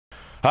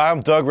Hi,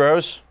 I'm Doug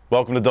Rose.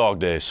 Welcome to Dog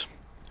Days.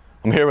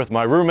 I'm here with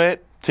my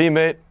roommate,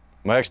 teammate,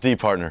 my ex-D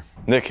partner,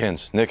 Nick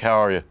Hintz. Nick, how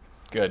are you?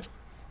 Good.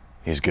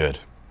 He's good.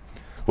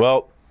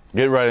 Well,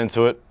 get right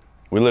into it.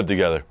 We live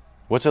together.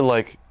 What's it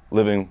like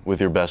living with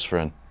your best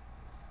friend?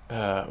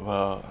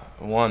 Well,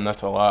 one,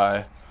 that's a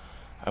lie.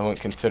 I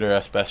wouldn't consider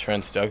us best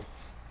friends, Doug.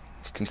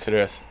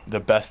 Consider us the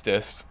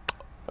bestest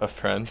of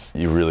friends.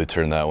 You really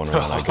turned that one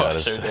around, I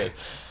gotta Sure say. did.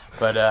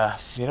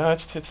 But, you know,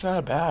 it's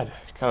not bad.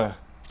 Kind of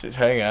just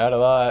hang out a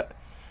lot,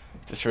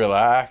 just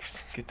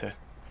relax, get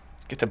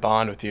to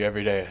bond with you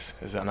every day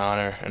is an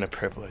honor and a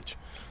privilege.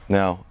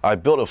 Now, I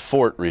built a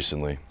fort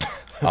recently.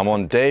 I'm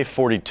on day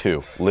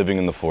 42, living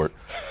in the fort.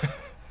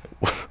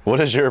 What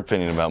is your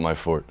opinion about my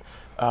fort?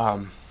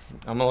 I'm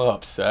a little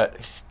upset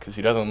because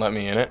he doesn't let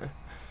me in it.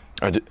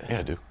 I do. Yeah,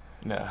 I do.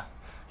 No,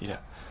 you don't.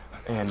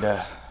 And,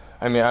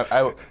 I mean, I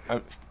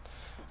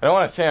don't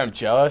want to say I'm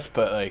jealous,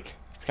 but, like,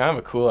 it's kind of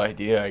a cool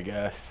idea, I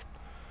guess.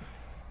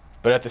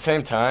 But at the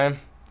same time,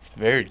 it's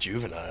very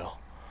juvenile.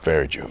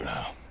 Very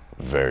juvenile.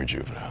 Very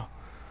juvenile.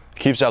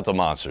 Keeps out the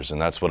monsters, and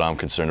that's what I'm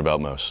concerned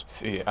about most.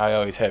 See, I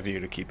always have you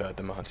to keep out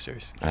the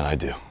monsters. And I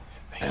do.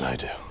 Thank and you. I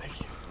do. Thank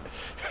you.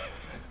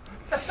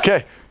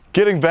 Okay,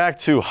 getting back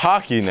to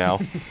hockey now.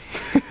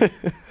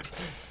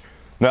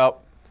 Now,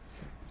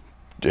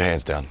 your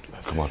hands down.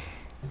 Come on.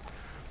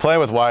 Playing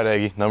with Wyatt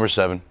Eggy, number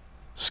 7.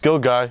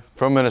 Skilled guy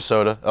from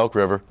Minnesota, Elk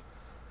River.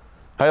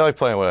 How do you like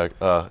playing with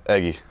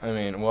Eggy? I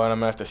mean, one, I'm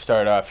going to have to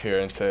start off here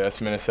and say us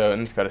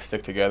Minnesotans got to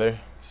stick together.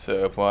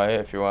 So,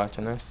 Wyatt, if you're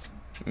watching this,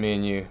 me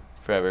and you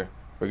forever.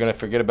 We're going to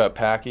forget about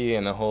Packy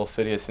and the whole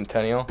city of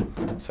Centennial.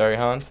 Sorry,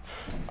 Hans.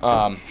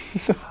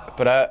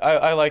 But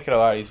I like it a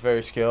lot. He's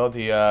very skilled.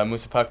 He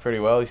moves the puck pretty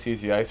well. He sees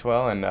the ice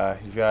well, and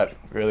he's got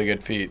really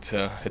good feet.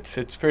 So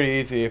it's pretty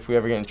easy. If we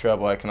ever get in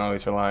trouble, I can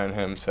always rely on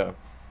him. So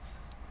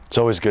it's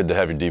always good to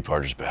have your D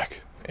partners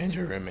back. And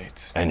your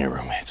roommates. And your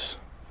roommates.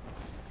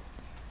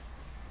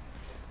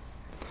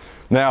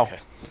 Now, okay.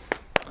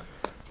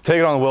 Take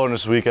it on the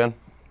wilderness weekend.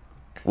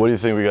 What do you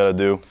think we got to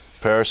do?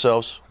 Prepare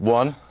ourselves,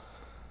 one,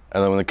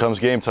 and then when it comes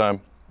game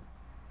time,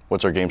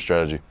 what's our game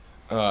strategy?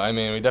 I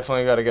mean, we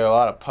definitely got to get a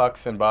lot of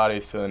pucks and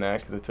bodies to the net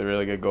because it's a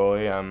really good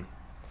goalie. I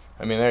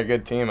mean, they're a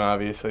good team,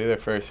 obviously. They're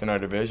first in our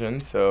division,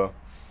 so,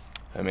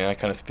 I mean, that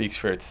kind of speaks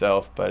for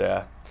itself.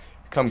 But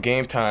come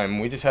game time,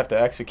 we just have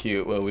to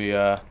execute what we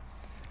have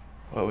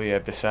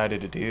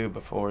decided to do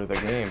before the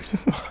games.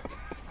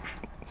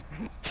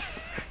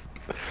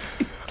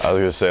 I was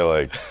going to say,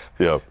 like,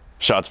 you know,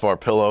 shots for our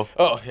pillow.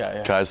 Oh,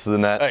 yeah. Guys to the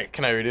net. Hey,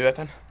 can I redo that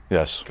then?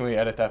 Yes. Can we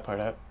edit that part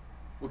out?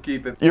 We'll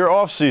keep it. You're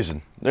off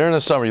season. During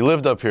the summer, you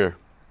lived up here.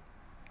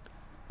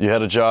 You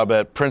had a job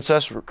at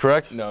Princess,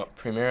 correct? No,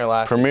 Premier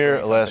Alaska. Premier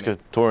Alaska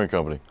Touring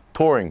Company.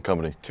 Touring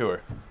Company.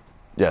 Tour.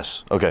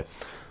 Yes. Okay.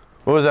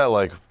 What was that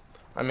like?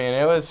 I mean,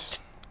 it was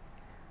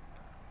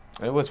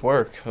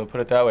work. We'll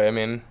put it that way. I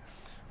mean,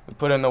 we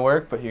put in the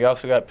work, but you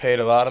also got paid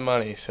a lot of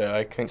money, so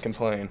I couldn't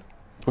complain.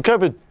 What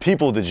kind of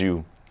people did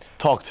you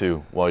talk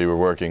to while you were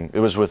working?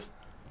 It was with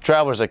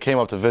travelers that came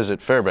up to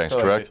visit Fairbanks,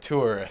 so correct? Like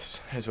tourists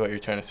is what you're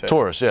trying to say.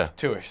 Tourists, yeah.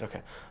 Tourists,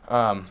 okay.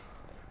 I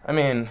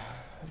mean,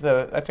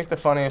 I think the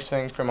funniest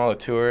thing from all the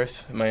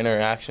tourists, my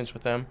interactions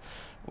with them,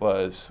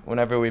 was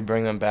whenever we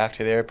bring them back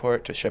to the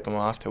airport to ship them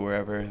off to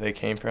wherever they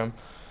came from,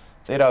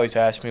 they'd always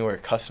ask me where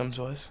customs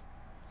was.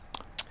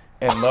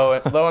 And lo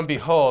and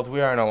behold, we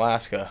are in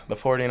Alaska, the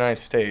 49th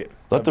state.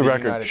 Let the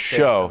record United States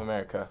show. of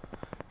America.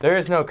 There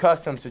is no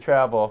customs to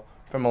travel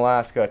from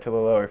Alaska to the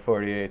lower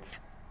 48s.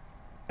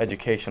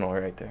 Educational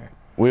right there.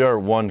 We are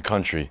one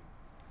country,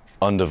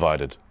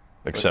 undivided,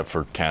 except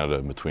for Canada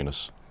in between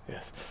us.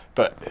 Yes,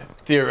 but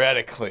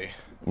theoretically.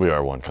 We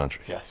are one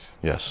country. Yes.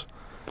 Yes.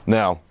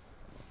 Now,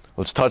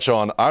 let's touch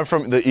on, I'm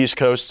from the East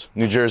Coast,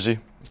 New Jersey,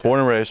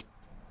 born and raised,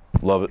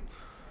 love it.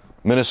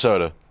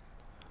 Minnesota.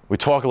 We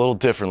talk a little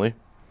differently.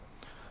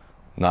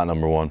 Not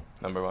number one.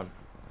 Number one.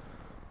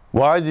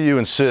 Why do you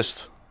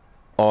insist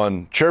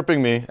on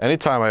chirping me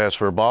anytime I ask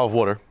for a bottle of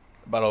water?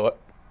 A bottle of what?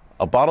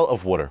 A bottle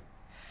of water.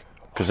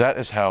 Because that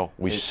is how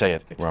we say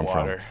it where I'm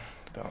water.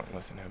 from. Don't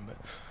listen to him, but.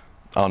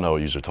 I don't know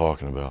what you're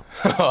talking about.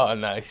 Oh,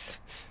 nice.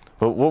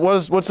 But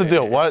what's the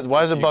deal? Why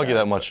does it bug you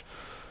that much?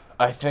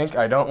 I think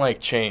I don't like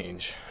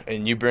change,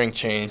 and you bring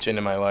change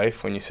into my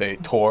life when you say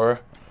tour,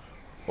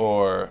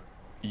 or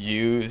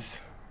use,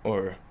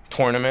 or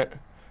tournament,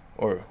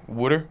 or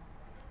water.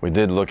 We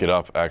did look it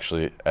up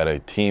actually at a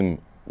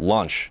team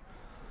lunch.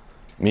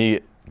 Me,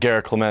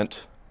 Garrett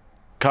Clement,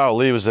 Kyle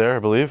Lee was there, I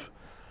believe.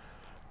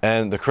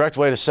 And the correct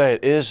way to say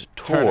it is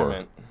tour.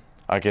 Tournament.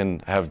 I can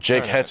have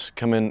Jake Hetz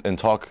come in and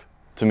talk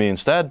to me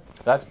instead.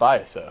 That's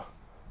biased, though.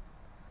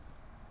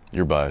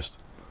 You're biased.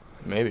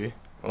 Maybe.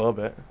 A little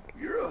bit.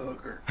 You're a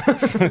hooker.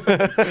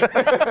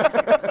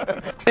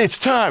 It's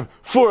time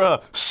for a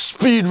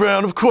speed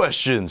round of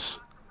questions.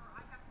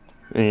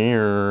 All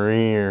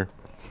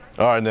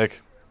right,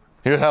 Nick.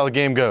 Here's how the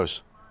game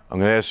goes. I'm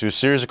going to ask you a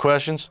series of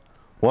questions.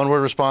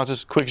 One-word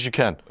responses, quick as you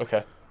can.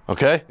 Okay.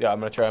 Okay? Yeah, I'm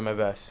going to try my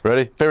best.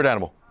 Ready? Favorite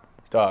animal?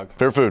 Dog.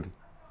 Favorite food?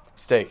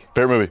 Steak.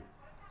 Favorite movie?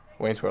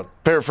 Wayne's World.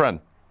 Favorite friend?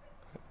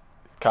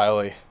 Kyle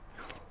Lee.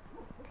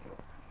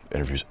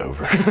 Interview's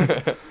over.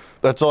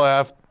 That's all I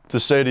have to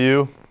say to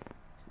you.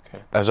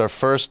 Okay. As our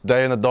first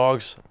day in the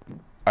dogs,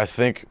 I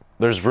think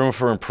there's room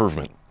for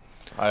improvement.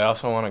 I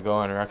also want to go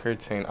on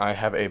record saying I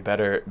have a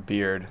better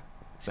beard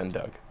than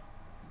Doug.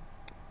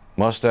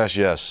 Mustache,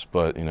 yes,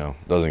 but, you know,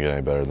 doesn't get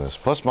any better than this.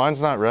 Plus,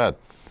 mine's not red.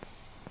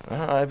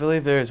 I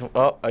believe there's...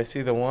 Oh, I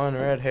see the one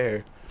red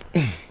hair.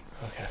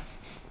 Okay.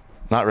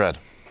 Not red.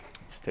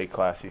 Stay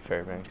classy,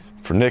 Fairbanks.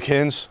 For Nick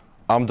Hins,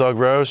 I'm Doug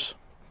Rose.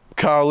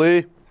 Kyle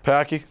Lee,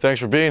 Packy,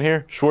 thanks for being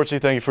here. Schwartzy,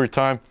 thank you for your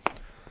time.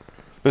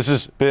 This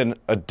has been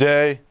a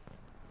day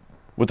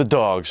with the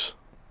dogs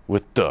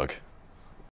with Doug.